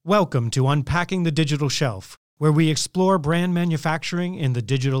Welcome to Unpacking the Digital Shelf, where we explore brand manufacturing in the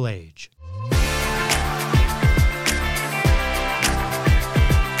digital age.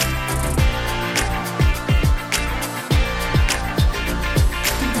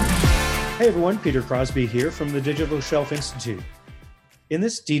 Hey everyone, Peter Crosby here from the Digital Shelf Institute. In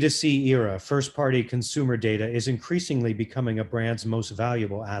this D2C era, first-party consumer data is increasingly becoming a brand's most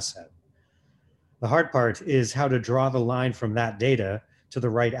valuable asset. The hard part is how to draw the line from that data to the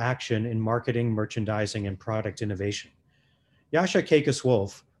right action in marketing, merchandising, and product innovation. Jascha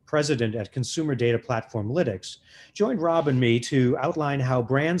Kekes-Wolf, president at consumer data platform Lytx, joined Rob and me to outline how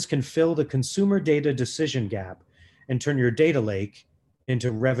brands can fill the consumer data decision gap and turn your data lake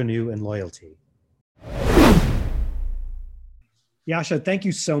into revenue and loyalty. Jascha, thank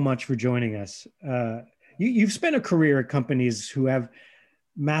you so much for joining us. You've spent a career at companies who have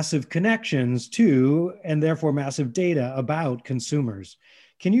massive connections to, and therefore massive data about consumers.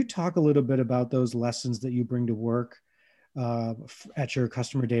 Can you talk a little bit about those lessons that you bring to work at your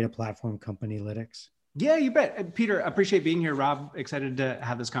customer data platform company, Lytx? Yeah, you bet. Peter, I appreciate being here. Rob, excited to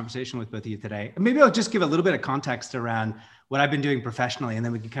have this conversation with both of you today. Maybe I'll just give a little bit of context around what I've been doing professionally, and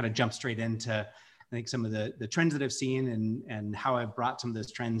then we can kind of jump straight into, I think, some of the trends that I've seen and how I've brought some of those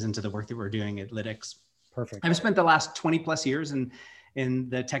trends into the work that we're doing at Lytx. Perfect. I've spent the last 20 plus years in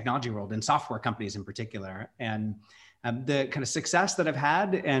the technology world, in software companies in particular. And the kind of success that I've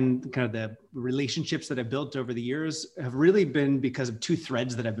had and kind of the relationships that I've built over the years have really been because of two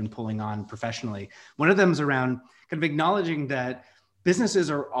threads that I've been pulling on professionally. One of them is around kind of acknowledging that businesses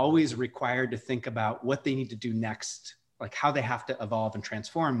are always required to think about what they need to do next, like how they have to evolve and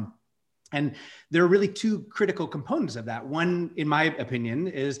transform. And there are really two critical components of that. One, in my opinion,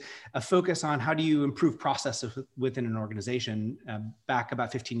 is a focus on how do you improve processes within an organization. Back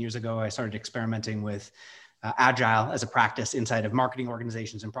about 15 years ago, I started experimenting with Agile as a practice inside of marketing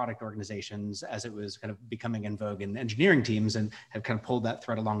organizations and product organizations as it was kind of becoming in vogue in engineering teams, and have kind of pulled that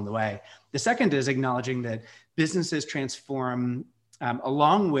thread along the way. The second is acknowledging that businesses transform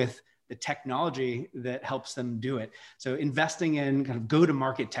along with the technology that helps them do it. So investing in kind of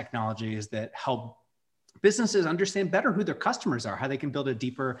go-to-market technologies that help businesses understand better who their customers are, how they can build a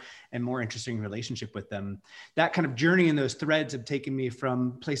deeper and more interesting relationship with them. That kind of journey and those threads have taken me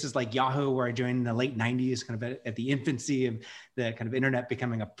from places like Yahoo, where I joined in the late 90s, kind of at the infancy of the kind of internet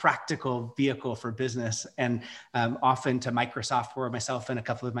becoming a practical vehicle for business, and often to Microsoft, where myself and a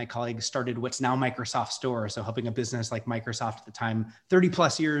couple of my colleagues started what's now Microsoft Store. So helping a business like Microsoft at the time, 30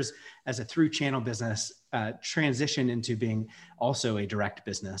 plus years as a through channel business, transition into being also a direct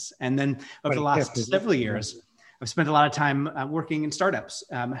business. And then over the last several years, I've spent a lot of time working in startups,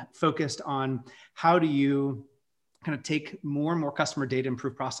 focused on how do you kind of take more and more customer data,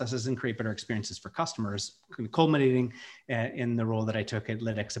 improve processes, and create better experiences for customers, culminating in the role that I took at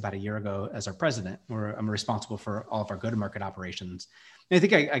Lytx about a year ago as our president, where I'm responsible for all of our go-to-market operations. And I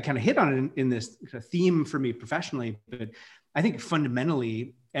think I kind of hit on it in this theme for me professionally, but I think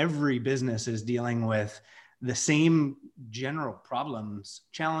fundamentally, every business is dealing with the same general problems,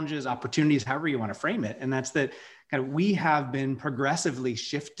 challenges, opportunities, however you want to frame it. And that's that kind of we have been progressively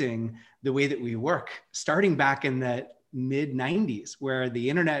shifting the way that we work, starting back in the mid 90s, where the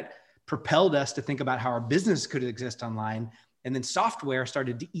internet propelled us to think about how our business could exist online. And then software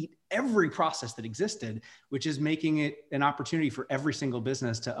started to eat every process that existed, which is making it an opportunity for every single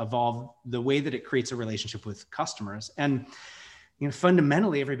business to evolve the way that it creates a relationship with customers. And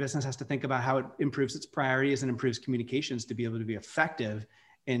fundamentally, every business has to think about how it improves its priorities and improves communications to be able to be effective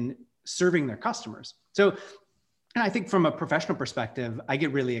in serving their customers. So, and I think from a professional perspective, I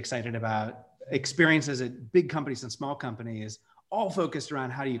get really excited about experiences at big companies and small companies, all focused around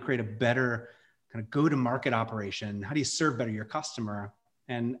how do you create a better kind of go-to-market operation? How do you serve better your customer?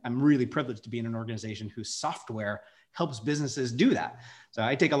 And I'm really privileged to be in an organization whose software helps businesses do that. So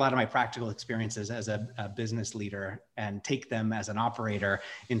I take a lot of my practical experiences as a business leader and take them as an operator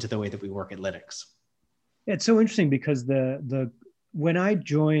into the way that we work at Lytx. It's so interesting because when I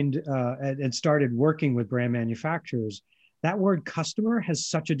joined and started working with brand manufacturers, that word customer has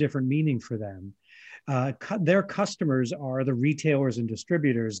such a different meaning for them. Their customers are the retailers and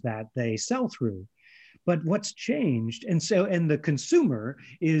distributors that they sell through. But what's changed, and the consumer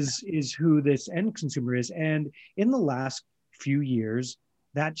is who this end consumer is. And in the last few years,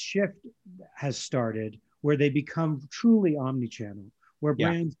 that shift has started where they become truly omnichannel, where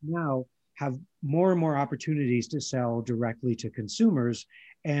brands now have more and more opportunities to sell directly to consumers,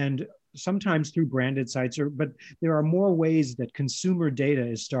 and sometimes through branded sites, but there are more ways that consumer data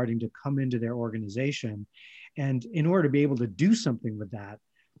is starting to come into their organization. And in order to be able to do something with that,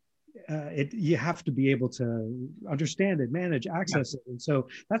 you have to be able to understand it, manage, access it. And so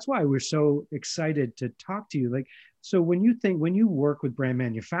that's why we're so excited to talk to you. Like, so when you work with brand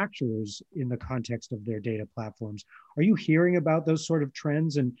manufacturers in the context of their data platforms, are you hearing about those sort of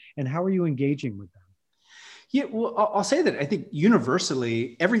trends, and how are you engaging with them? Yeah, well, I'll say that I think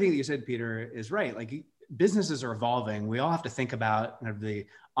universally, everything that you said, Peter, is right. Like businesses are evolving. We all have to think about kind of the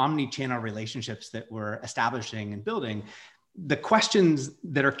omni-channel relationships that we're establishing and building. The questions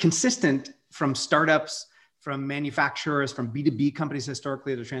that are consistent from startups, from manufacturers, from B2B companies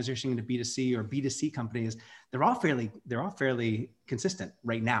historically that are transitioning into B2C or B2C companies, they're all fairly consistent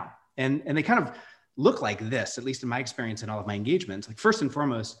right now. And they kind of look like this, at least in my experience in all of my engagements. Like first and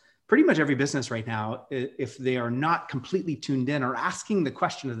foremost, pretty much every business right now, if they are not completely tuned in, are asking the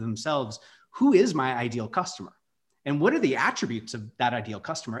question of themselves, who is my ideal customer? And what are the attributes of that ideal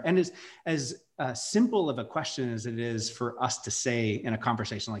customer? And as simple of a question as it is for us to say in a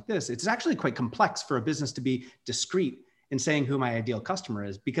conversation like this, it's actually quite complex for a business to be discreet in saying who my ideal customer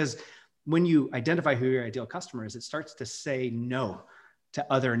is. Because when you identify who your ideal customer is, it starts to say no to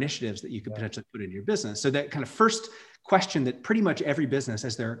other initiatives that you could potentially put into your business. So that kind of first question that pretty much every business,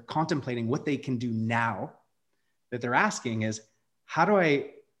 as they're contemplating what they can do now, that they're asking is, how do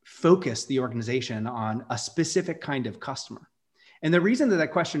I focus the organization on a specific kind of customer? And the reason that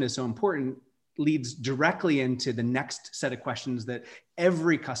that question is so important leads directly into the next set of questions that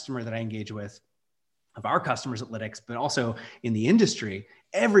every customer that I engage with, of our customers at Lytx, but also in the industry,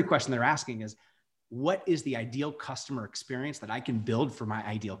 every question they're asking is, what is the ideal customer experience that I can build for my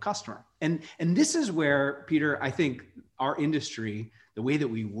ideal customer? And this is where, Peter, I think our industry, the way that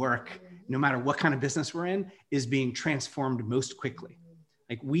we work, no matter what kind of business we're in, is being transformed most quickly.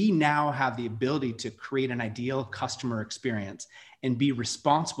 Like we now have the ability to create an ideal customer experience and be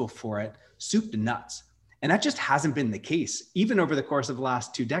responsible for it, soup to nuts. And that just hasn't been the case, even over the course of the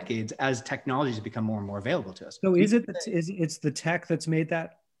last 2 decades, as technology has become more and more available to us. So it's the tech that's made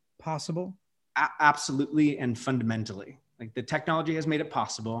that possible? Absolutely and fundamentally. Like the technology has made it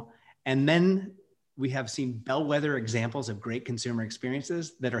possible. And then we have seen bellwether examples of great consumer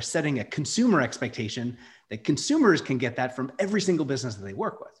experiences that are setting a consumer expectation that consumers can get that from every single business that they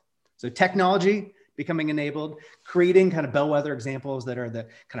work with. So technology becoming enabled, creating kind of bellwether examples that are the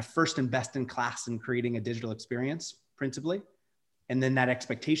kind of first and best in class in creating a digital experience principally. And then that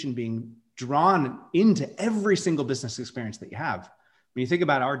expectation being drawn into every single business experience that you have. When you think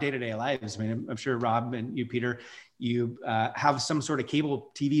about our day-to-day lives, I mean, I'm sure Rob and you, Peter, you have some sort of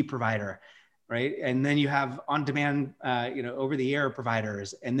cable TV provider, right? And then you have on-demand, over-the-air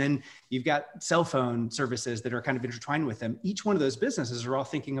providers. And then you've got cell phone services that are kind of intertwined with them. Each one of those businesses are all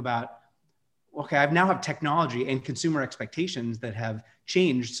thinking about, okay, I now have technology and consumer expectations that have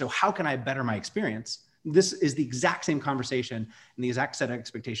changed. So how can I better my experience? This is the exact same conversation and the exact set of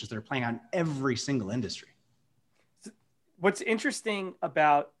expectations that are playing out in every single industry. What's interesting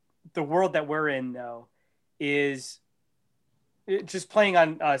about the world that we're in, though, is just playing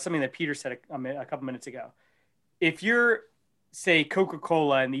on something that Peter said a couple minutes ago. If you're, say,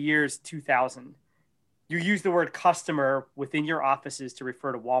 Coca-Cola in the years 2000, you use the word customer within your offices to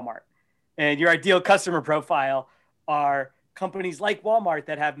refer to Walmart. And your ideal customer profile are companies like Walmart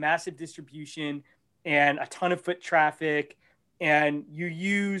that have massive distribution and a ton of foot traffic. And you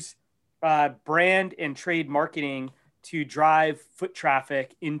use brand and trade marketing to drive foot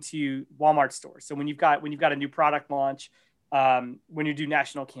traffic into Walmart stores. So when you've got a new product launch, when you do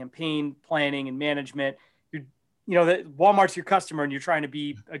national campaign planning and management, that Walmart's your customer and you're trying to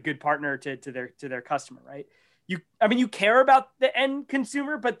be a good partner to their customer, right? You care about the end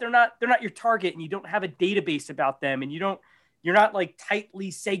consumer, but they're not your target, and you don't have a database about them, and you're not like tightly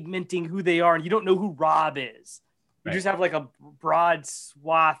segmenting who they are, and you don't know who Rob is. You just have like a broad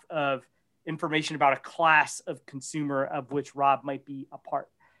swath of information about a class of consumer of which Rob might be a part.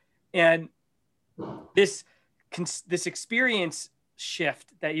 And this experience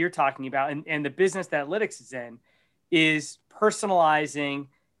shift that you're talking about and the business that Lytx is in is personalizing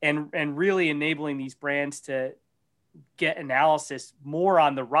and really enabling these brands to get analysis more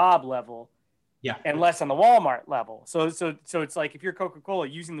on the Rob level and less on the Walmart level. So it's like if you're Coca-Cola,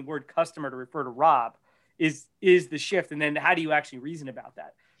 using the word customer to refer to Rob is the shift. And then how do you actually reason about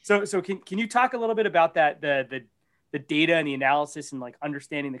that? So can you talk a little bit about that, the data and the analysis and like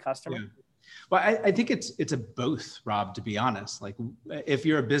understanding the customer? Yeah. Well, I think it's a both, Rob, to be honest. Like if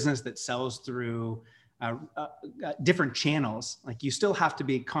you're a business that sells through different channels, like you still have to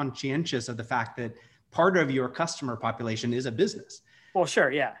be conscientious of the fact that part of your customer population is a business. Well,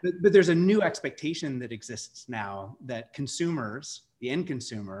 sure. Yeah. But there's a new expectation that exists now that consumers, the end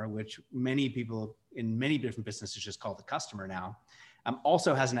consumer, which many people in many different businesses just call the customer now,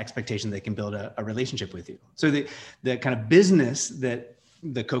 also has an expectation they can build a relationship with you. So the kind of business that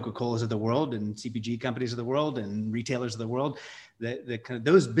the Coca-Colas of the world and CPG companies of the world and retailers of the world, the kind of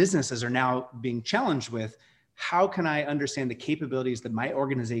those businesses are now being challenged with, how can I understand the capabilities that my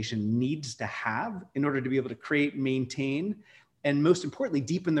organization needs to have in order to be able to create, maintain, and most importantly,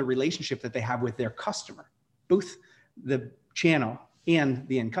 deepen the relationship that they have with their customer, both the channel and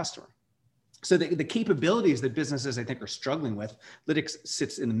the end customer. So the capabilities that businesses, I think, are struggling with, Lytx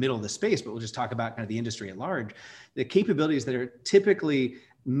sits in the middle of the space, but we'll just talk about kind of the industry at large. The capabilities that are typically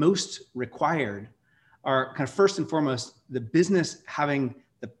most required are kind of first and foremost, the business having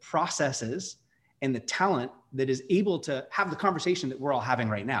the processes and the talent that is able to have the conversation that we're all having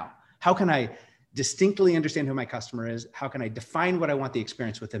right now. How can I distinctly understand who my customer is? How can I define what I want the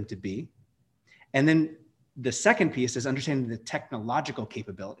experience with them to be? And then the second piece is understanding the technological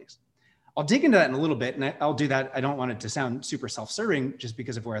capabilities. I'll dig into that in a little bit, and I'll do that. I don't want it to sound super self-serving just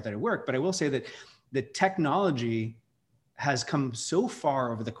because of where I work, but I will say that the technology has come so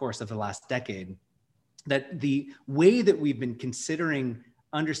far over the course of the last decade that the way that we've been considering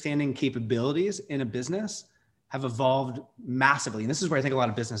understanding capabilities in a business have evolved massively. And this is where I think a lot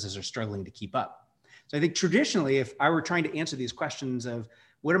of businesses are struggling to keep up. So I think traditionally, if I were trying to answer these questions of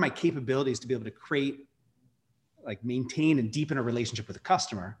what are my capabilities to be able to create, like maintain and deepen a relationship with a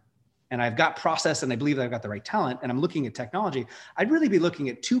customer, and I've got process and I believe that I've got the right talent and I'm looking at technology, I'd really be looking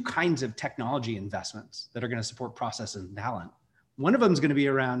at two kinds of technology investments that are going to support process and talent. One of them is going to be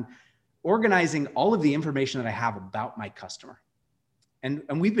around organizing all of the information that I have about my customer. And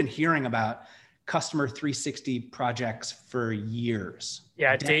we've been hearing about customer 360 projects for years.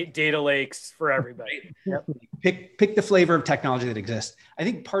 Yeah, data lakes for everybody. Yep. Pick the flavor of technology that exists. I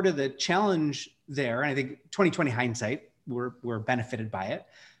think part of the challenge there, and I think 2020 hindsight, we're benefited by it.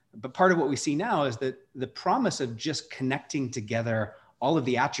 But part of what we see now is that the promise of just connecting together all of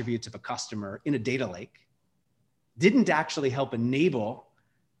the attributes of a customer in a data lake didn't actually help enable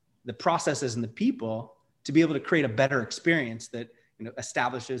the processes and the people to be able to create a better experience that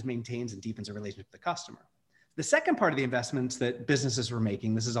establishes, maintains, and deepens a relationship with the customer. The second part of the investments that businesses were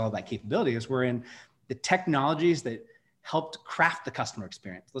making, this is all about capabilities, were in the technologies that helped craft the customer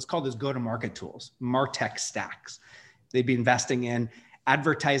experience. Let's call those go-to-market tools, MarTech stacks. They'd be investing in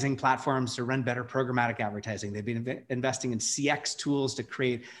advertising platforms to run better programmatic advertising. They've been investing in CX tools to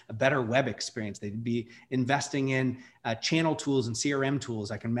create a better web experience. They'd be investing in channel tools and CRM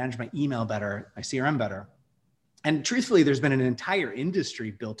tools. I can manage my email better, my CRM better. And truthfully, there's been an entire industry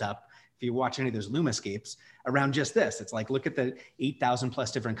built up, if you watch any of those Lumascapes, around just this. It's like, look at the 8,000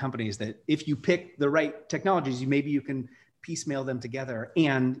 plus different companies that if you pick the right technologies, maybe you can piecemeal them together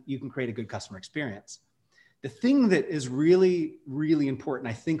and you can create a good customer experience. The thing that is really, really important,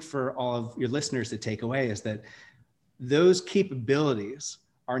 I think, for all of your listeners to take away is that those capabilities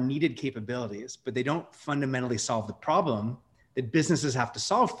are needed capabilities, but they don't fundamentally solve the problem that businesses have to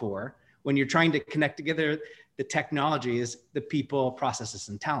solve for when you're trying to connect together the technologies, the people, processes,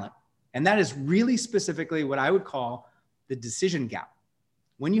 and talent. And that is really specifically what I would call the decision gap.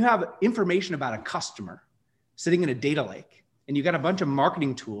 When you have information about a customer sitting in a data lake and you've got a bunch of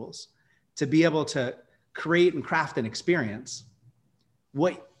marketing tools to be able to create and craft an experience,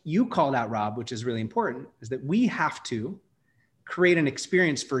 what you called out, Rob, which is really important, is that we have to create an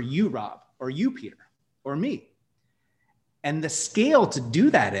experience for you, Rob, or you, Peter, or me. And the scale to do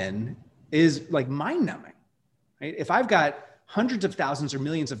that in is like mind-numbing, right? If I've got hundreds of thousands or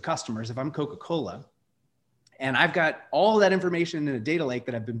millions of customers, if I'm Coca-Cola, and I've got all that information in a data lake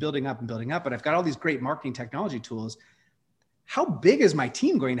that I've been building up, but I've got all these great marketing technology tools, how big is my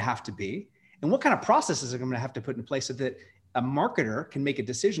team going to have to be? And what kind of processes are I'm going to have to put in place so that a marketer can make a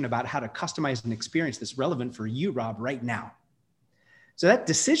decision about how to customize an experience that's relevant for you, Rob, right now? So that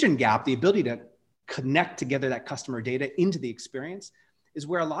decision gap, the ability to connect together that customer data into the experience, is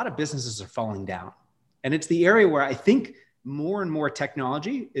where a lot of businesses are falling down. And it's the area where I think more and more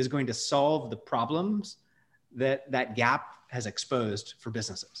technology is going to solve the problems that gap has exposed for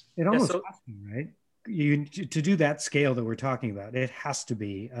businesses. It almost has to, right? To do that scale that we're talking about, it has to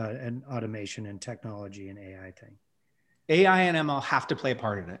be an automation and technology and AI thing. AI and ML have to play a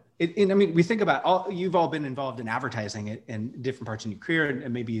part in it. I mean, we think about you've all been involved in advertising in different parts of your career,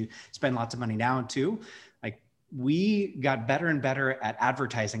 and maybe you spend lots of money now too. Like, we got better and better at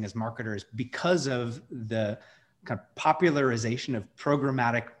advertising as marketers because of the kind of popularization of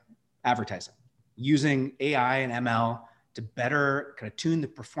programmatic advertising, using AI and ML to better kind of tune the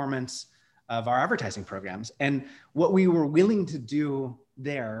performance of our advertising programs. And what we were willing to do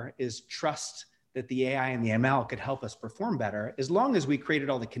there is trust that the AI and the ML could help us perform better, as long as we created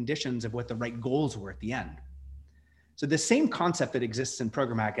all the conditions of what the right goals were at the end. So the same concept that exists in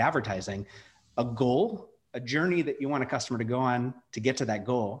programmatic advertising, a goal, a journey that you want a customer to go on to get to that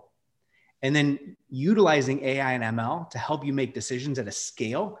goal, and then utilizing AI and ML to help you make decisions at a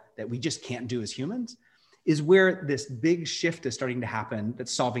scale that we just can't do as humans, is where this big shift is starting to happen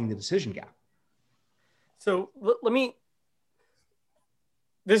that's solving the decision gap. So let me,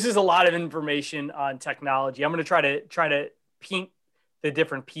 this is a lot of information on technology. I'm going to try to paint the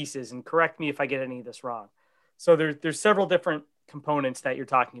different pieces, and correct me if I get any of this wrong. So there's several different components that you're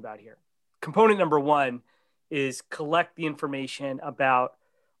talking about here. Component number one is collect the information about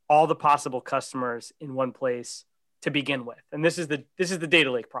all the possible customers in one place to begin with. And this is the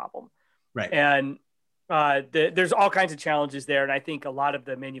data lake problem. Right. And there's all kinds of challenges there. And I think a lot of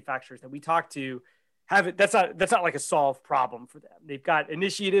the manufacturers that we talk to have it. That's not like a solved problem for them. They've got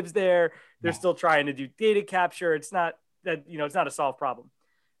initiatives there. They're still trying to do data capture. It's not that, it's not a solved problem.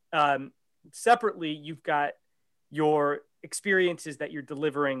 Separately, you've got your experiences that you're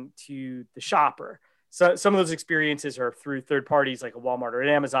delivering to the shopper. So some of those experiences are through third parties like a Walmart or an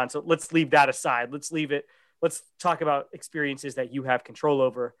Amazon. So let's leave that aside. Let's talk about experiences that you have control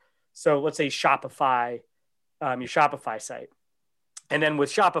over. So let's say Shopify, your Shopify site. And then with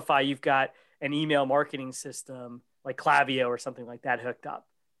Shopify, you've got an email marketing system like Klaviyo or something like that hooked up,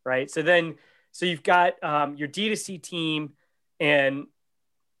 right? So you've got your D2C team and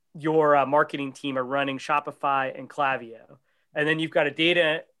your marketing team are running Shopify and Klaviyo. And then you've got a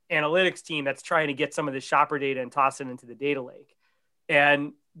data analytics team that's trying to get some of the shopper data and toss it into the data lake.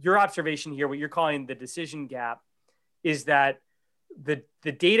 And your observation here, what you're calling the decision gap, is that the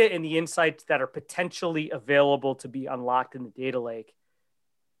data and the insights that are potentially available to be unlocked in the data lake,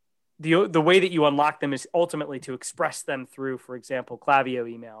 the way that you unlock them is ultimately to express them through, for example, Klaviyo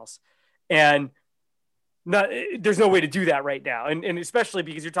emails. And there's no way to do that right now. And especially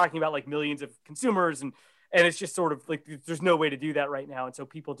because you're talking about like millions of consumers and it's just sort of like, there's no way to do that right now. And so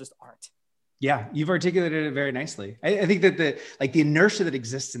people just aren't. Yeah, you've articulated it very nicely. I think that the inertia that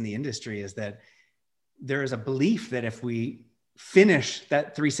exists in the industry is that there is a belief that if we finish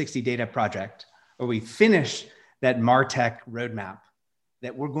that 360 data project or we finish that MarTech roadmap,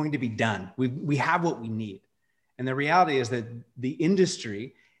 that we're going to be done. We have what we need. And the reality is that the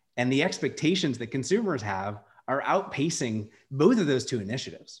industry and the expectations that consumers have are outpacing both of those two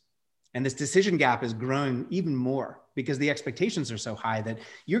initiatives. And this decision gap is growing even more because the expectations are so high that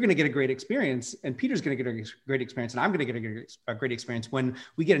you're going to get a great experience and Peter's going to get a great experience and I'm going to get a great experience when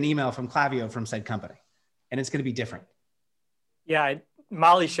we get an email from Klaviyo from said company. And it's going to be different. Yeah,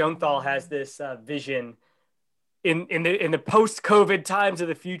 Molly Schoenthal has this vision in the post-COVID times of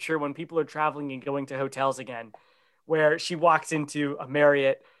the future when people are traveling and going to hotels again, where she walks into a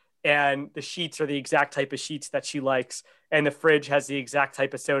Marriott and the sheets are the exact type of sheets that she likes, and the fridge has the exact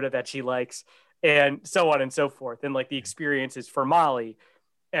type of soda that she likes, and so on and so forth. And like the experiences for Molly,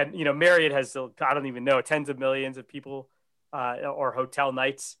 and Marriott has, I don't even know, tens of millions of people or hotel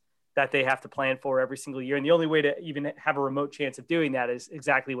nights that they have to plan for every single year. And the only way to even have a remote chance of doing that is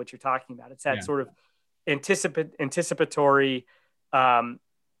exactly what you're talking about. It's that sort of anticipatory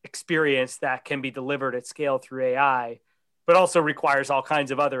experience that can be delivered at scale through AI, but also requires all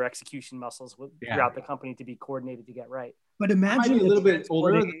kinds of other execution muscles throughout the company to be coordinated to get right. But imagine a little bit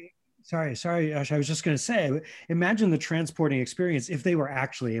older. Sorry, Ash, I was just going to say, imagine the transporting experience if they were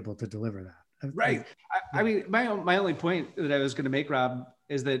actually able to deliver that. Right. I mean, my only point that I was going to make, Rob,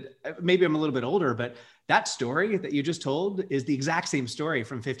 is that maybe I'm a little bit older, but that story that you just told is the exact same story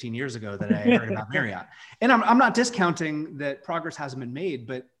from 15 years ago that I heard about Marriott. And I'm not discounting that progress hasn't been made,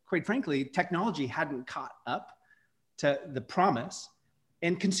 but quite frankly, technology hadn't caught up to the promise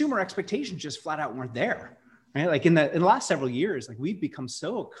and consumer expectations just flat out weren't there, right? Like in the last several years, like we've become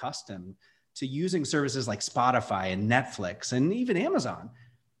so accustomed to using services like Spotify and Netflix and even Amazon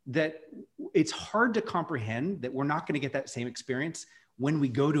that it's hard to comprehend that we're not going to get that same experience when we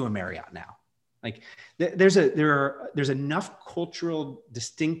go to a Marriott now. Like there's enough cultural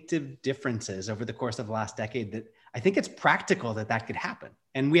distinctive differences over the course of the last decade that I think it's practical that could happen.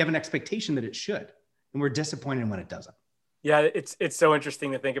 And we have an expectation that it should, and we're disappointed when it doesn't. Yeah, it's so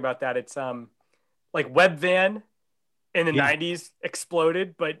interesting to think about that. It's like Webvan in the 90s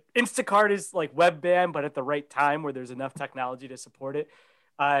exploded, but Instacart is like Webvan, but at the right time where there's enough technology to support it.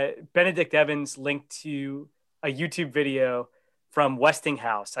 Benedict Evans linked to a YouTube video from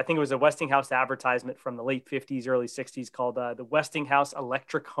Westinghouse. I think it was a Westinghouse advertisement from the late 50s, early 60s called the Westinghouse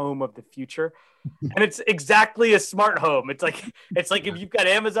Electric Home of the Future. And it's exactly a smart home. It's like if you've got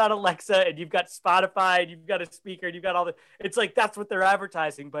Amazon Alexa and you've got Spotify and you've got a speaker and you've got all the, it's like, that's what they're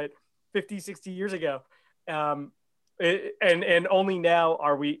advertising, but 50, 60 years ago. and only now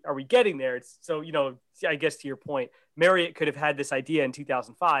are we getting there. It's so, I guess to your point, Marriott could have had this idea in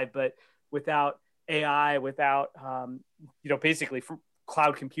 2005, but without AI, without basically for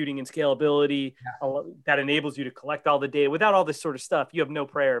cloud computing and scalability that enables you to collect all the data, without all this sort of stuff, you have no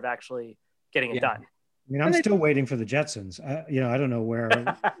prayer of actually getting it done. I mean, I'm still waiting for the Jetsons. I don't know where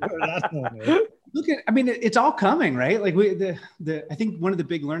that's going. Look at, I mean, it's all coming, right? Like I think one of the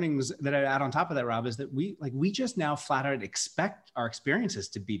big learnings that I add on top of that, Rob, is that we just now flat out expect our experiences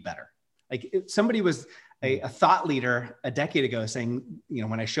to be better. Like if somebody was a thought leader a decade ago saying,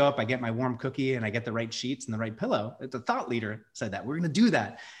 when I show up, I get my warm cookie and I get the right sheets and the right pillow. The thought leader said that we're going to do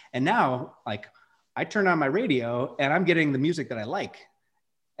that. And now, like, I turn on my radio and I'm getting the music that I like.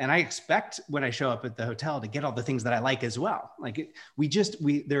 And I expect when I show up at the hotel to get all the things that I like as well. Like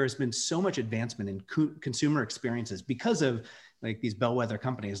there has been so much advancement in consumer experiences because of like these bellwether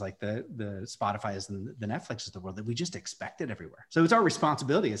companies like the Spotify's and the Netflixes of the world that we just expect it everywhere. So it's our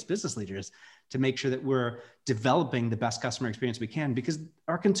responsibility as business leaders to make sure that we're developing the best customer experience we can because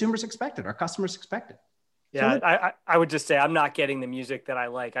our consumers expect it, our customers expect it. Yeah, so I would just say I'm not getting the music that I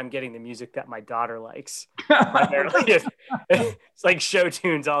like. I'm getting the music that my daughter likes. It's like show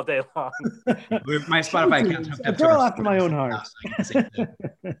tunes all day long. My Spotify account hooked up a girl after my own heart.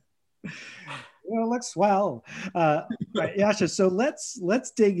 Looks swell. Yasha, so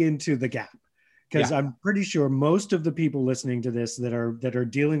let's dig into the gap because I'm pretty sure most of the people listening to this that are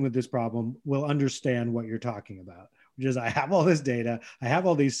dealing with this problem will understand what you're talking about. Which is, I have all this data, I have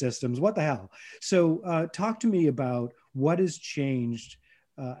all these systems, what the hell? So talk to me about what has changed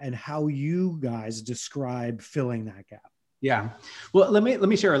and how you guys describe filling that gap. Yeah, well, let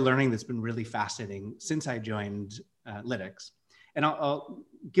me share a learning that's been really fascinating since I joined Lytx. And I'll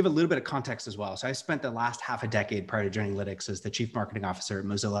give a little bit of context as well. So I spent the last half a decade prior to joining Lytx as the chief marketing officer at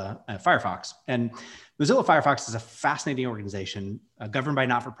Mozilla Firefox. And Mozilla Firefox is a fascinating organization governed by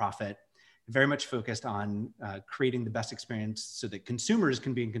not-for-profit, very much focused on creating the best experience so that consumers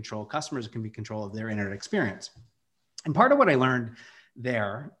can be in control, customers can be in control of their internet experience. And part of what I learned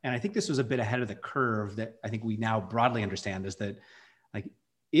there, and I think this was a bit ahead of the curve that I think we now broadly understand, is that like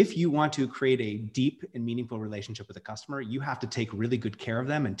if you want to create a deep and meaningful relationship with a customer, you have to take really good care of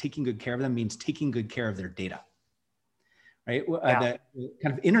them. And taking good care of them means taking good care of their data. Right? The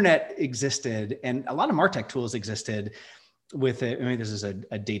kind of internet existed and a lot of MarTech tools existed with it. I mean, this is a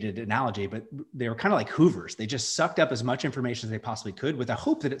dated analogy, but they were kind of like Hoovers. They just sucked up as much information as they possibly could with a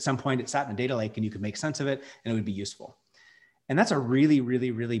hope that at some point it sat in a data lake and you could make sense of it and it would be useful. And that's a really,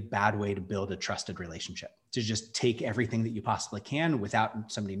 really, really bad way to build a trusted relationship, to just take everything that you possibly can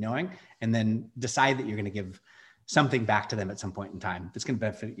without somebody knowing, and then decide that you're going to give something back to them at some point in time that's going to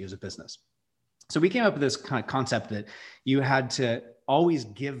benefit you as a business. So we came up with this kind of concept that you had to always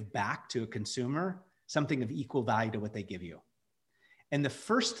give back to a consumer something of equal value to what they give you. And the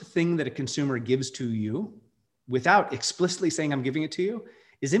first thing that a consumer gives to you, without explicitly saying I'm giving it to you,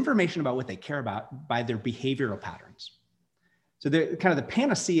 is information about what they care about by their behavioral patterns. So the kind of the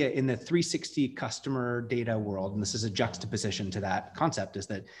panacea in the 360 customer data world, and this is a juxtaposition to that concept, is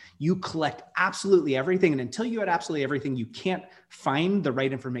that you collect absolutely everything. And until you had absolutely everything, you can't find the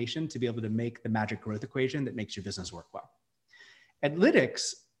right information to be able to make the magic growth equation that makes your business work well. At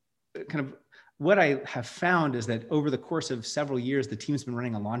Lytx, kind of what I have found is that over the course of several years, the team's been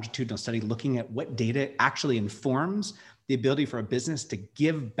running a longitudinal study looking at what data actually informs the ability for a business to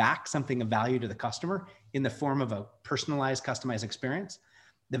give back something of value to the customer in the form of a personalized, customized experience.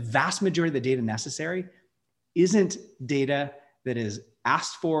 The vast majority of the data necessary isn't data that is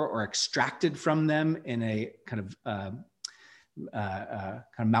asked for or extracted from them in a kind of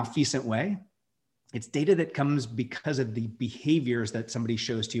malfeasant way. It's data that comes because of the behaviors that somebody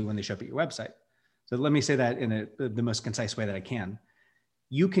shows to you when they show up at your website. So let me say that in the most concise way that I can.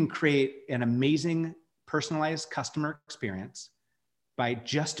 You can create an amazing personalized customer experience by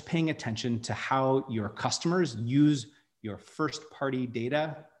just paying attention to how your customers use your first party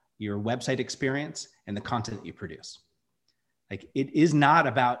data, your website experience, and the content that you produce. Like, it is not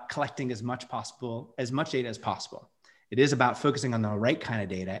about collecting as much data as possible. It is about focusing on the right kind of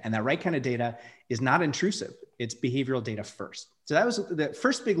data, and that right kind of data is not intrusive. It's behavioral data first. So that was the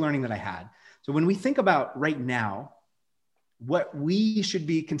first big learning that I had. So when we think about right now, what we should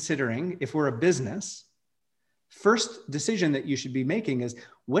be considering if we're a business, first decision that you should be making is,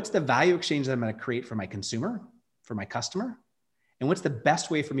 what's the value exchange that I'm going to create for my consumer, for my customer? And what's the best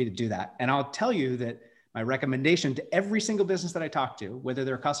way for me to do that? And I'll tell you that my recommendation to every single business that I talk to, whether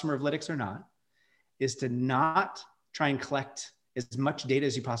they're a customer of Lytx or not, is to not try and collect as much data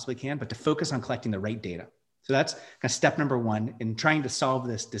as you possibly can, but to focus on collecting the right data. So that's kind of step number one in trying to solve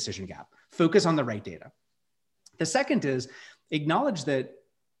this decision gap. Focus on the right data. The second is acknowledge that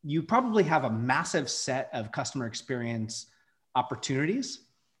you probably have a massive set of customer experience opportunities,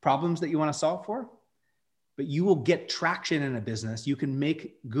 problems that you want to solve for, but you will get traction in a business. You can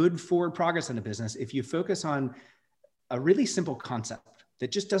make good forward progress in a business if you focus on a really simple concept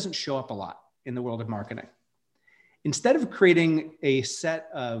that just doesn't show up a lot in the world of marketing. Instead of creating a set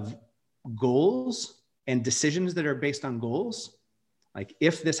of goals and decisions that are based on goals, like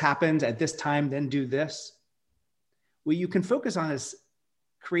if this happens at this time, then do this, what you can focus on is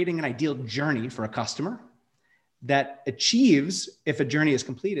creating an ideal journey for a customer that achieves, if a journey is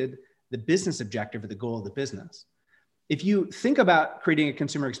completed, the business objective or the goal of the business. If you think about creating a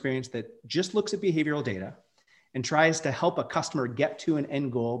consumer experience that just looks at behavioral data and tries to help a customer get to an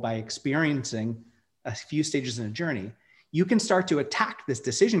end goal by experiencing a few stages in a journey, you can start to attack this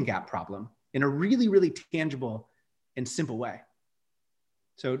decision gap problem in a really, really tangible and simple way.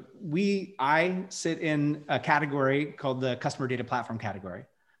 So I sit in a category called the customer data platform category.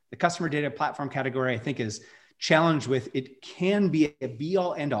 The customer data platform category, I think, is challenged with, it can be a be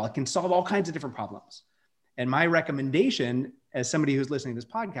all end all. It can solve all kinds of different problems. And my recommendation as somebody who's listening to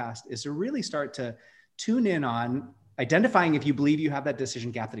this podcast is to really start to tune in on identifying if you believe you have that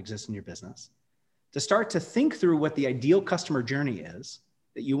decision gap that exists in your business, to start to think through what the ideal customer journey is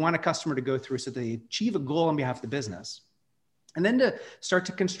that you want a customer to go through so they achieve a goal on behalf of the business. And then to start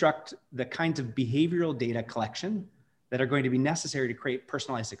to construct the kinds of behavioral data collection that are going to be necessary to create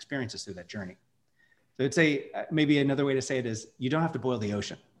personalized experiences through that journey. So I'd say maybe another way to say it is you don't have to boil the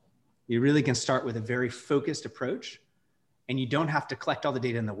ocean. You really can start with a very focused approach, and you don't have to collect all the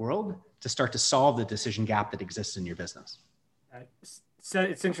data in the world to start to solve the decision gap that exists in your business. So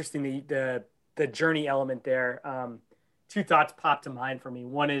it's interesting, the journey element there. Two thoughts popped to mind for me.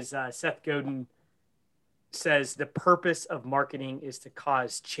 One is Seth Godin says the purpose of marketing is to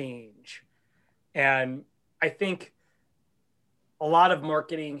cause change. And I think a lot of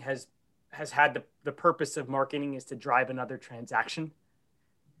marketing has had the purpose of marketing is to drive another transaction.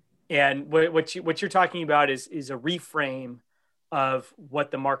 And what you're talking about is a reframe of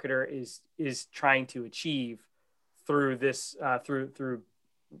what the marketer is trying to achieve through this, through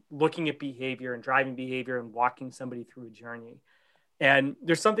looking at behavior and driving behavior and walking somebody through a journey. And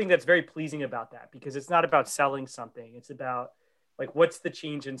there's something that's very pleasing about that, because it's not about selling something. It's about like, what's the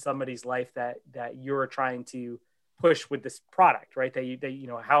change in somebody's life that you're trying to push with this product, right? How are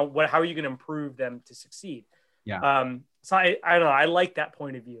you going to improve them to succeed? Yeah. So I don't know. I like that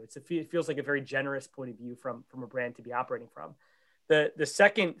point of view. It feels like a very generous point of view from a brand to be operating from. The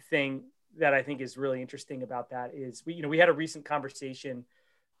second thing that I think is really interesting about that is we had a recent conversation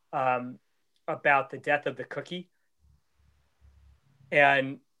about the death of the cookie.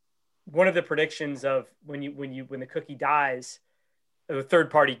 And one of the predictions of when the cookie dies, the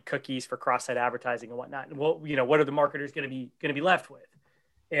third-party cookies for cross-site advertising and whatnot, and what are the marketers going to be left with?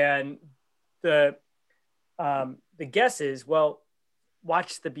 And the guess is, well,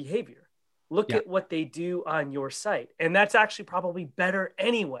 watch the behavior, look at what they do on your site, and that's actually probably better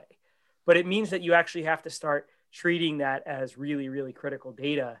anyway. But it means that you actually have to start treating that as really, really critical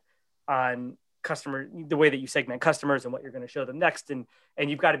data on customer, the way that you segment customers and what you're going to show them next. And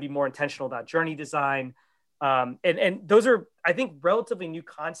you've got to be more intentional about journey design. And those are, I think, relatively new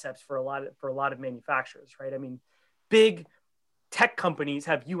concepts for a lot of manufacturers, right? I mean, big tech companies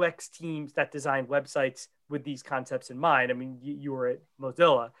have UX teams that design websites with these concepts in mind. I mean, you were at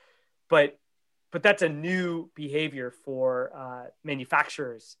Mozilla, but that's a new behavior for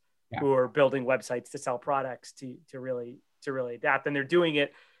manufacturers who are building websites to sell products to really adapt. And they're doing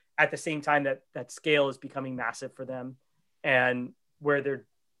it at the same time that scale is becoming massive for them, and where they're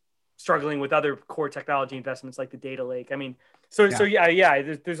struggling with other core technology investments like the data lake. I mean,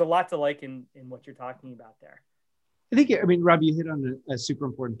 there's a lot to like in what you're talking about there. I mean, Rob, you hit on a super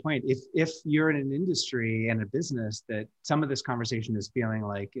important point. If you're in an industry and a business that some of this conversation is feeling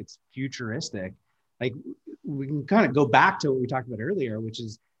like it's futuristic, like we can kind of go back to what we talked about earlier, which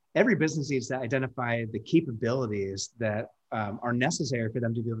is every business needs to identify the capabilities that are necessary for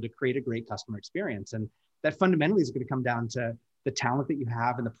them to be able to create a great customer experience. And that fundamentally is going to come down to the talent that you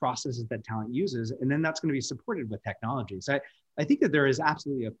have and the processes that talent uses. And then that's going to be supported with technology. So I think that there is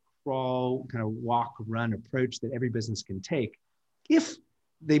absolutely a crawl, kind of walk, run approach that every business can take if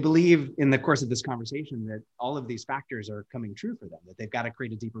they believe in the course of this conversation that all of these factors are coming true for them, that they've got to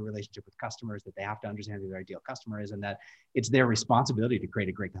create a deeper relationship with customers, that they have to understand who their ideal customer is, and that it's their responsibility to create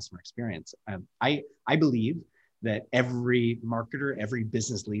a great customer experience. I believe that every marketer, every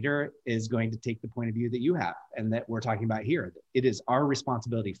business leader is going to take the point of view that you have and that we're talking about here. It is our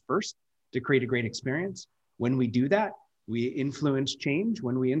responsibility first to create a great experience. When we do that, We influence change.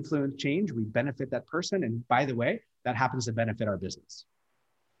 When we influence change, we benefit that person. And by the way, that happens to benefit our business.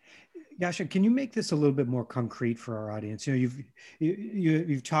 Yasha, can you make this a little bit more concrete for our audience? You know,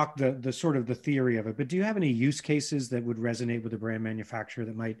 you've talked the sort of the theory of it, but do you have any use cases that would resonate with a brand manufacturer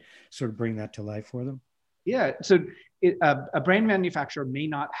that might sort of bring that to life for them? Yeah, so a brand manufacturer may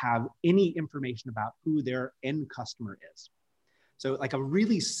not have any information about who their end customer is. So like a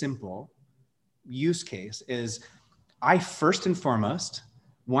really simple use case is, I first and foremost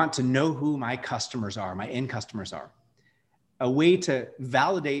want to know who my customers are, my end customers are. A way to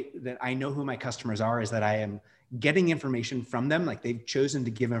validate that I know who my customers are is that I am getting information from them, like they've chosen to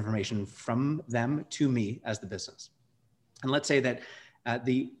give information from them to me as the business. And let's say that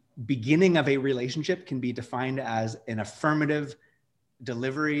the beginning of a relationship can be defined as an affirmative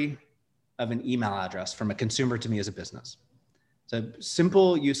delivery of an email address from a consumer to me as a business. So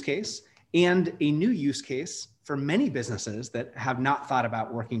simple use case, and a new use case for many businesses that have not thought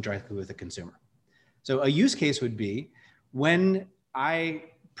about working directly with a consumer. So a use case would be when I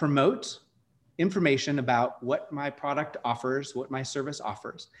promote information about what my product offers, what my service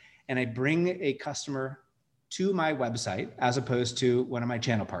offers, and I bring a customer to my website as opposed to one of my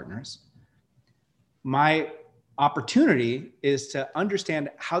channel partners, my opportunity is to understand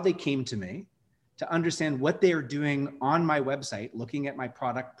how they came to me, to understand what they are doing on my website, looking at my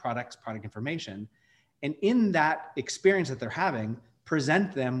product information. And in that experience that they're having,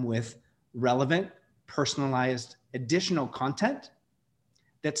 present them with relevant, personalized, additional content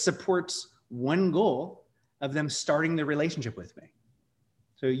that supports one goal of them starting the relationship with me.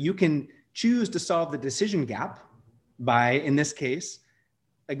 So you can choose to solve the decision gap by, in this case,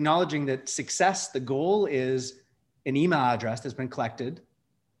 acknowledging that success, the goal is an email address that's been collected,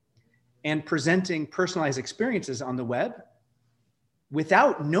 and presenting personalized experiences on the web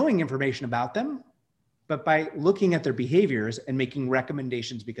without knowing information about them, but by looking at their behaviors and making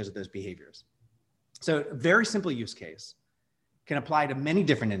recommendations because of those behaviors. So a very simple use case can apply to many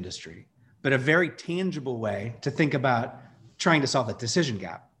different industries, but a very tangible way to think about trying to solve that decision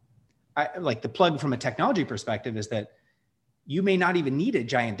gap. Like the plug from a technology perspective is that you may not even need a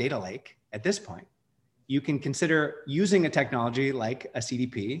giant data lake at this point. You can consider using a technology like a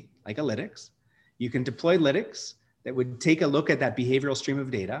CDP, like a Lytx. You can deploy Lytx that would take a look at that behavioral stream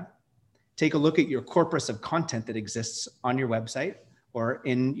of data, take a look at your corpus of content that exists on your website or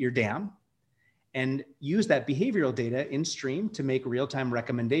in your DAM, and use that behavioral data in stream to make real-time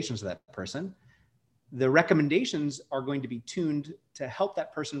recommendations to that person. The recommendations are going to be tuned to help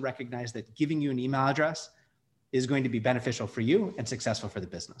that person recognize that giving you an email address is going to be beneficial for you and successful for the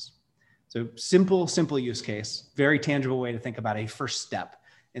business. So simple use case, very tangible way to think about a first step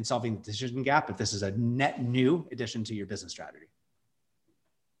in solving the decision gap if this is a net new addition to your business strategy.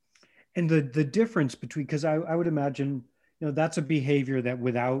 And the difference between, because I would imagine, you know, that's a behavior that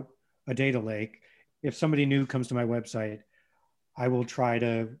without a data lake, if somebody new comes to my website, I will try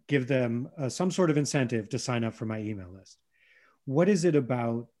to give them some sort of incentive to sign up for my email list. What is it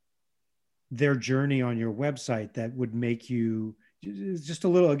about their journey on your website that would make you just a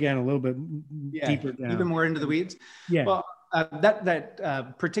little bit deeper down? Even more into the weeds? Yeah. Well,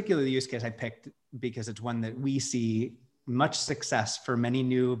 that particular use case I picked because it's one that we see much success for many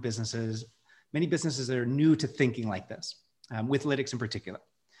new businesses, many businesses that are new to thinking like this, with Lytx in particular.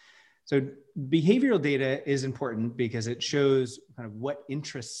 So behavioral data is important because it shows kind of what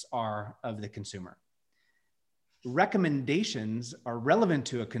interests are of the consumer. Recommendations are relevant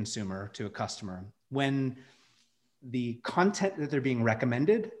to a consumer, to a customer, when the content that they're being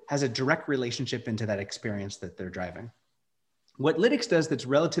recommended has a direct relationship into that experience that they're driving. What Lytx does that's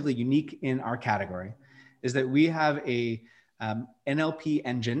relatively unique in our category is that we have a NLP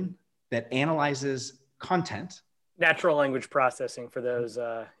engine that analyzes content. Natural language processing for those,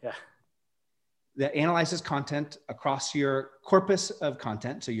 that analyzes content across your corpus of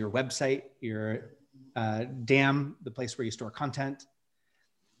content. So your website, your DAM, the place where you store content.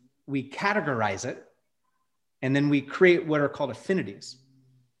 We categorize it, and then we create what are called affinities.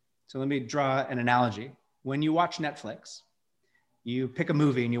 So let me draw an analogy. When you watch Netflix, you pick a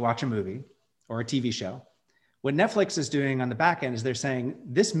movie and you watch a movie or a TV show. What Netflix is doing on the back end is they're saying,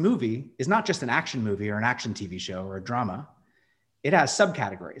 this movie is not just an action movie or an action TV show or a drama. It has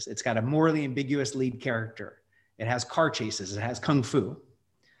subcategories. It's got a morally ambiguous lead character. It has car chases. It has kung fu.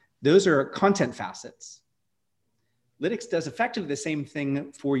 Those are content facets. Lytx does effectively the same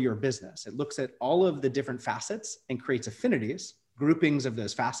thing for your business. It looks at all of the different facets and creates affinities, groupings of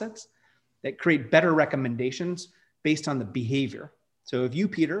those facets that create better recommendations based on the behavior. So if you,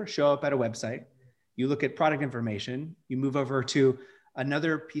 Peter, show up at a website, you look at product information, you move over to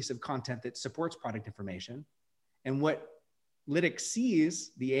another piece of content that supports product information, and what Lytx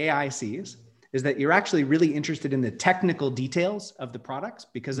sees, the AI sees, is that you're actually really interested in the technical details of the products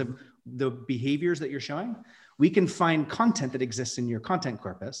because of the behaviors that you're showing. We can find content that exists in your content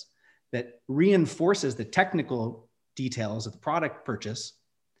corpus that reinforces the technical details of the product purchase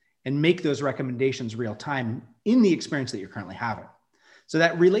and make those recommendations real time in the experience that you're currently having. So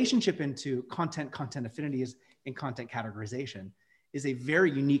that relationship into content affinities, and content categorization is a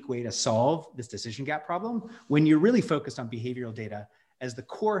very unique way to solve this decision gap problem when you're really focused on behavioral data as the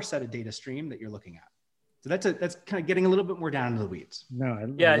core set of data stream that you're looking at. So that's kind of getting a little bit more down into the weeds. No,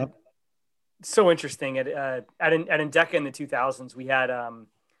 I love so interesting. At Endeca in the 2000s, we had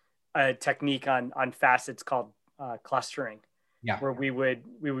a technique on facets called clustering, where we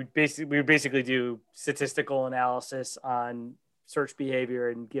would basically do statistical analysis on search behavior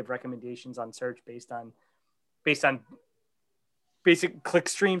and give recommendations on search based on basic click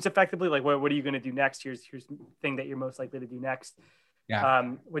streams, effectively. Like, what are you going to do next? Here's the thing that you're most likely to do next.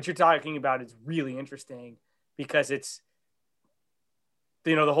 What you're talking about is really interesting because it's,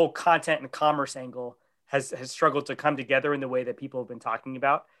 the whole content and commerce angle has struggled to come together in the way that people have been talking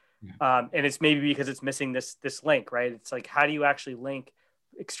about. And it's maybe because it's missing this link, right? It's like, how do you actually link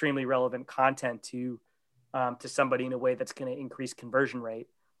extremely relevant content to somebody in a way that's going to increase conversion rate?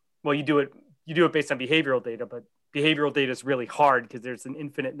 Well, you do it based on behavioral data, but behavioral data is really hard because there's an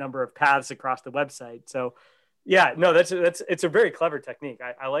infinite number of paths across the website. So it's a very clever technique.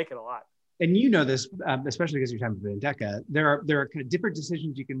 I like it a lot. And this, especially because you're talking about Endeca, there are kind of different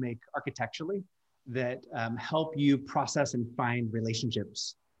decisions you can make architecturally that help you process and find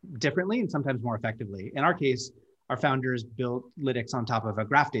relationships differently and sometimes more effectively. In our case, our founders built Lytx on top of a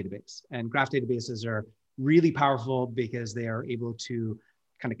graph database, and graph databases are really powerful because they are able to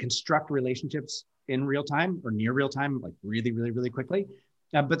kind of construct relationships in real time or near real time, like really, really, really quickly.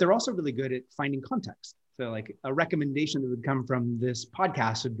 But they're also really good at finding context. So like a recommendation that would come from this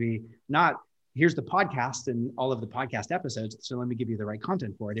podcast would be not, here's the podcast and all of the podcast episodes, so let me give you the right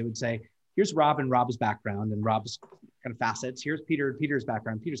content for it. It would say, here's Rob and Rob's background and Rob's kind of facets. Here's Peter's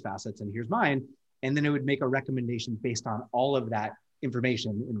background, Peter's facets, and here's mine. And then it would make a recommendation based on all of that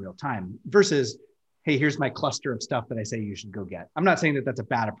information in real time versus, hey, here's my cluster of stuff that I say you should go get. I'm not saying that that's a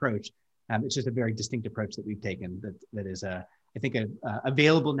bad approach. It's just a very distinct approach that we've taken that is, I think,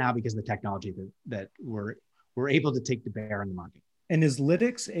 available now because of the technology that we're able to take to bear in the market. And is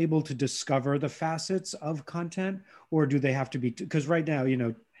Lytx able to discover the facets of content, or do they have to be, because right now,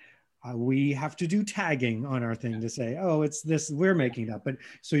 we have to do tagging on our thing to say, oh, it's this, we're making it up. But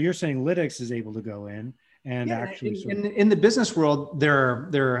so you're saying Lytx is able to go in and actually in the business world, there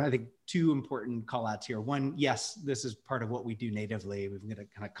are I think two important call outs here. One, yes, this is part of what we do natively. We've got a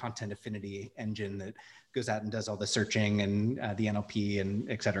kind of content affinity engine that goes out and does all the searching and the NLP and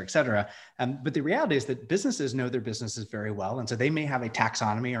et cetera, et cetera. But the reality is that businesses know their businesses very well. And so they may have a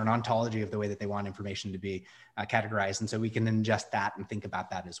taxonomy or an ontology of the way that they want information to be categorized. And so we can ingest that and think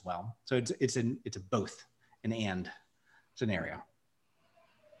about that as well. So it's a both, an and scenario.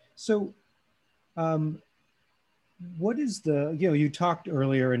 So, what is you talked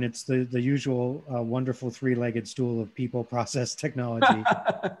earlier, and it's the usual wonderful three-legged stool of people, process, technology.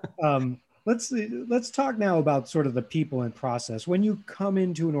 Let's talk now about sort of the people and process. When you come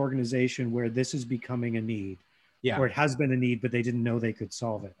into an organization where this is becoming a need, or it has been a need, but they didn't know they could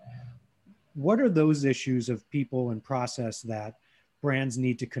solve it, what are those issues of people and process that brands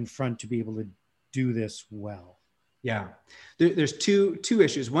need to confront to be able to do this well? Yeah, there's two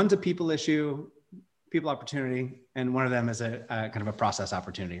issues. One's a people issue, people opportunity, and one of them is a kind of a process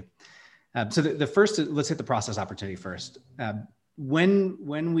opportunity. So the first, let's hit the process opportunity first.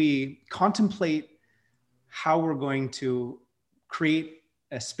 When we contemplate how we're going to create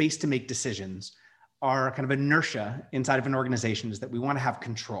a space to make decisions, our kind of inertia inside of an organization is that we want to have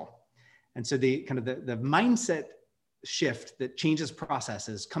control. And so the mindset shift that changes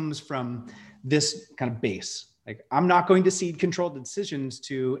processes comes from this kind of base. Like, I'm not going to cede controlled decisions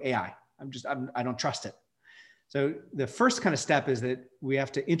to AI. I don't trust it. So the first kind of step is that we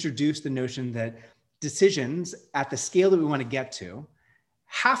have to introduce the notion that decisions at the scale that we want to get to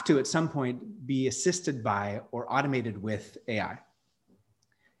have to at some point be assisted by or automated with AI.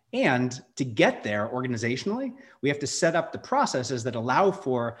 And to get there organizationally, we have to set up the processes that allow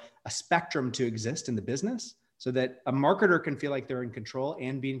for a spectrum to exist in the business so that a marketer can feel like they're in control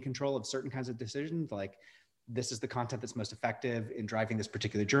and be in control of certain kinds of decisions, like, this is the content that's most effective in driving this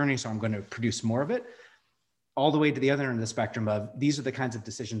particular journey, so I'm going to produce more of it, all the way to the other end of the spectrum of, these are the kinds of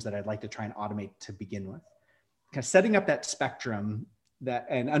decisions that I'd like to try and automate to begin with. Kind of setting up that spectrum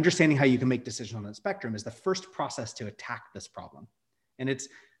and understanding how you can make decisions on that spectrum is the first process to attack this problem. And it's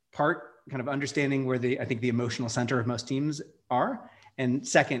part kind of understanding where I think the emotional center of most teams are. And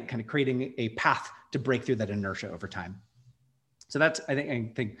second, kind of creating a path to break through that inertia over time. So that's, I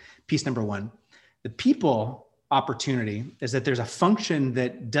think piece number one. The people opportunity is that there's a function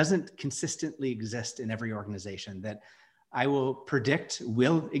that doesn't consistently exist in every organization that I will predict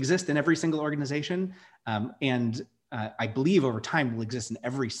will exist in every single organization. And I believe over time will exist in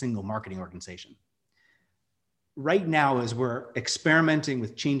every single marketing organization. Right now, as we're experimenting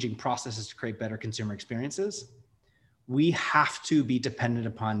with changing processes to create better consumer experiences, we have to be dependent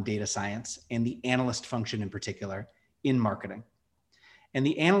upon data science and the analyst function in particular in marketing. And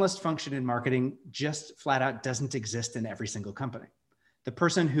the analyst function in marketing just flat out doesn't exist in every single company. The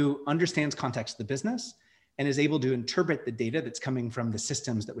person who understands context of the business and is able to interpret the data that's coming from the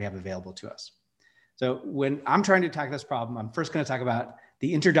systems that we have available to us. So when I'm trying to tackle this problem, I'm first going to talk about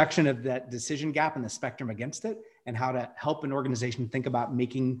the introduction of that decision gap and the spectrum against it, and how to help an organization think about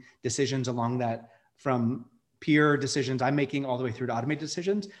making decisions along that, from peer decisions I'm making all the way through to automated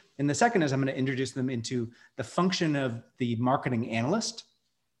decisions. And the second is I'm going to introduce them into the function of the marketing analyst,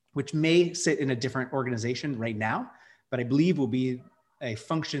 which may sit in a different organization right now, but I believe will be a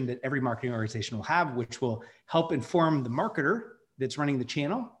function that every marketing organization will have, which will help inform the marketer that's running the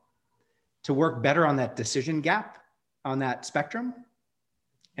channel to work better on that decision gap on that spectrum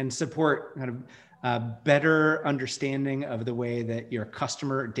and support kind of a better understanding of the way that your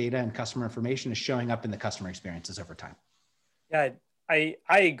customer data and customer information is showing up in the customer experiences over time. Yeah, I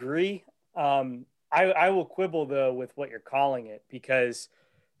agree. I will quibble though with what you're calling it, because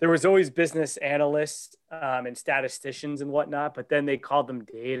there was always business analysts and statisticians and whatnot, but then they called them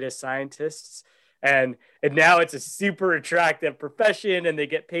data scientists. And now it's a super attractive profession and they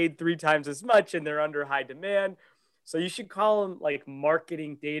get paid 3 times as much and they're under high demand. So you should call them like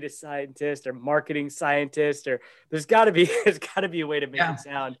marketing data scientist or marketing scientist, or there's got to be a way to make it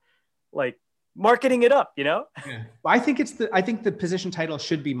sound like marketing it up, you know? Yeah. I think the position title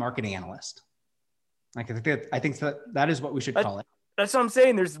should be marketing analyst. I think that is what we should call it. That's what I'm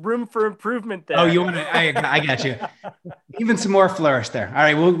saying. There's room for improvement there. Oh, you want to? I got you. Even some more flourish there. All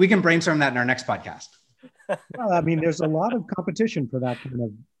right. Well, we can brainstorm that in our next podcast. Well, I mean, there's a lot of competition for that kind of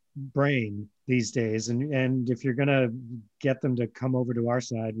brain these days, and if you're going to get them to come over to our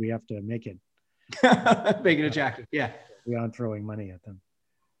side, we have to make it attractive. Yeah, beyond throwing money at them.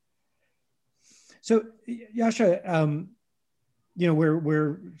 So, Yasha,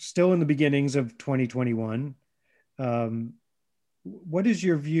 we're still in the beginnings of 2021. What is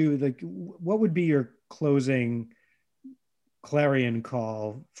your view? Like, what would be your closing clarion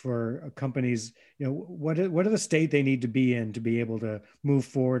call for companies? What are the state they need to be in to be able to move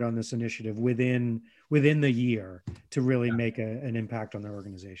forward on this initiative within the year to really make an impact on their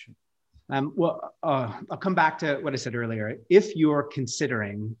organization? I'll come back to what I said earlier. If you're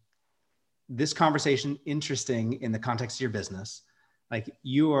considering this conversation interesting in the context of your business, like,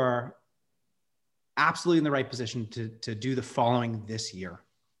 you are absolutely in the right position to do the following this year.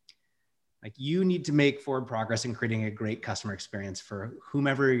 Like, you need to make forward progress in creating a great customer experience for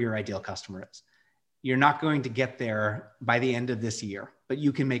whomever your ideal customer is. You're not going to get there by the end of this year, but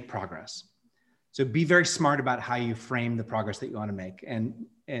you can make progress. So be very smart about how you frame the progress that you want to make. And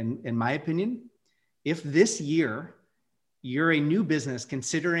in my opinion, if this year you're a new business,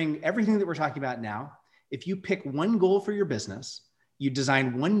 considering everything that we're talking about now, if you pick one goal for your business, you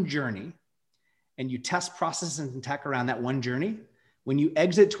design one journey, and you test processes and tech around that one journey, when you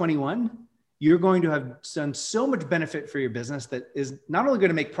exit 21, you're going to have done so much benefit for your business that is not only going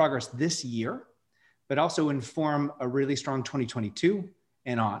to make progress this year, but also inform a really strong 2022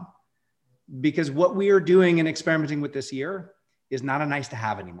 and on. Because what we are doing and experimenting with this year is not a nice to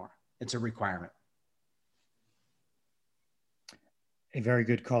have anymore. It's a requirement. A very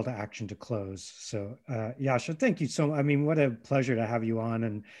good call to action to close. So, Yasha, thank you so much. I mean, what a pleasure to have you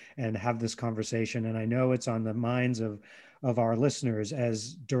on and have this conversation. And I know it's on the minds of our listeners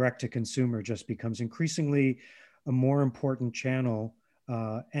as direct to consumer just becomes increasingly a more important channel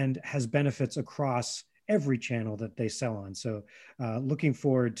and has benefits across every channel that they sell on. So, looking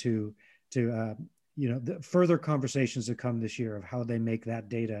forward to the further conversations to come this year of how they make that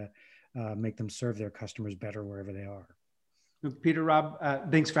data make them serve their customers better wherever they are. Peter, Rob,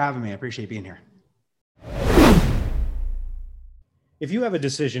 thanks for having me. I appreciate being here. If you have a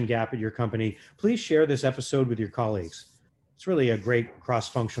decision gap at your company, please share this episode with your colleagues. It's really a great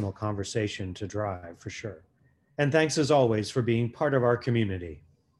cross-functional conversation to drive, for sure. And thanks as always for being part of our community.